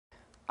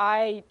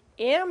I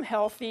am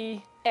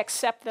healthy,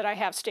 except that I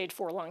have stage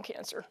 4 lung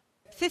cancer.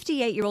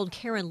 58-year-old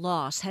Karen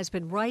Loss has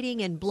been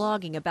writing and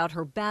blogging about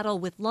her battle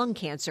with lung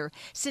cancer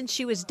since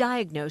she was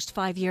diagnosed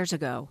 5 years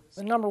ago.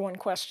 The number one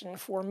question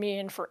for me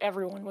and for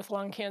everyone with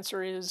lung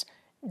cancer is,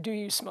 do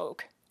you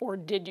smoke? Or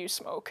did you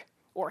smoke?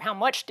 Or how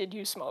much did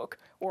you smoke?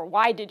 Or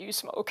why did you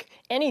smoke?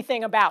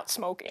 Anything about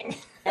smoking.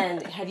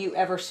 And have you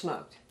ever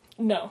smoked?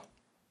 No,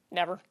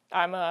 never.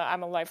 I'm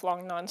a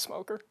lifelong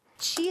non-smoker.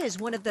 She is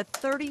one of the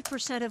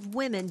 30% of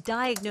women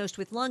diagnosed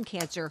with lung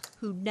cancer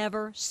who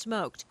never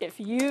smoked. If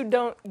you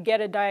don't get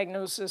a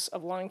diagnosis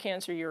of lung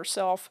cancer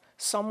yourself,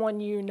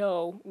 someone you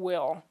know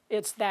will.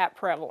 It's that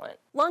prevalent.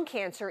 Lung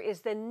cancer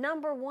is the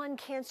 #1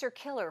 cancer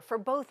killer for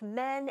both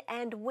men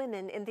and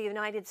women in the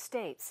United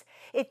States.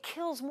 It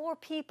kills more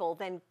people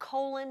than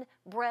colon,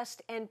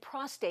 breast, and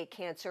prostate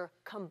cancer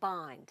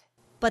combined.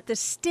 But the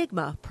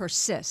stigma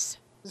persists.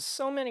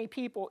 So many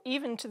people,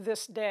 even to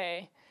this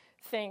day,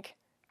 think,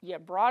 you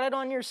brought it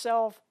on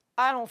yourself,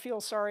 I don't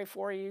feel sorry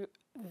for you,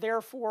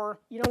 therefore,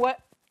 you know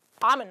what,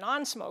 I'm a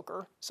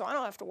non-smoker, so I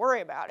don't have to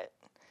worry about it.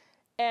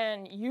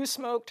 And you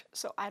smoked,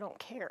 so I don't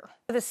care.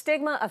 The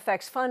stigma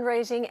affects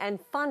fundraising,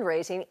 and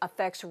fundraising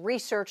affects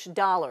research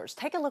dollars.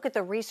 Take a look at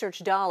the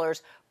research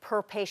dollars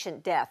per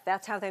patient death.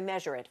 That's how they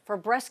measure it. For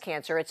breast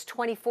cancer, it's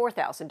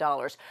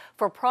 $24,000.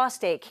 For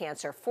prostate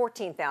cancer,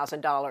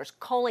 $14,000.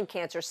 Colon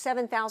cancer,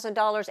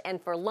 $7,000. And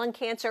for lung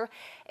cancer,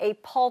 a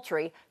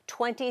paltry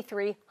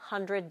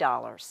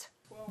 $2,300.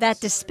 That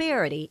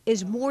disparity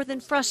is more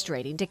than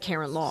frustrating to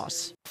Karen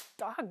Loss.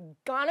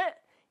 Doggone it.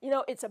 You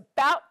know, it's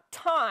about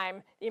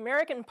time the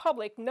American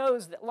public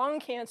knows that lung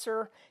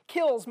cancer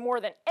kills more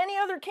than any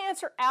other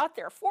cancer out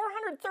there.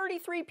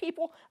 433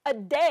 people a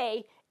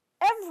day,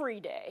 every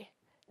day,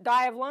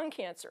 die of lung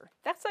cancer.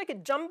 That's like a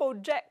jumbo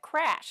jet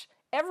crash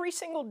every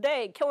single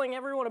day, killing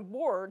everyone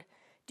aboard.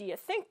 Do you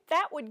think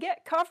that would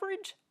get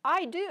coverage?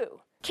 I do.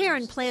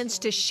 Karen plans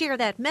to share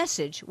that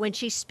message when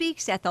she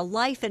speaks at the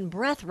Life and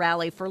Breath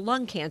Rally for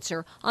Lung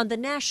Cancer on the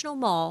National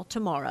Mall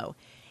tomorrow.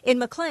 In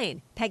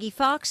McLean, Peggy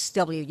Fox,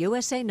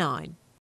 WUSA 9.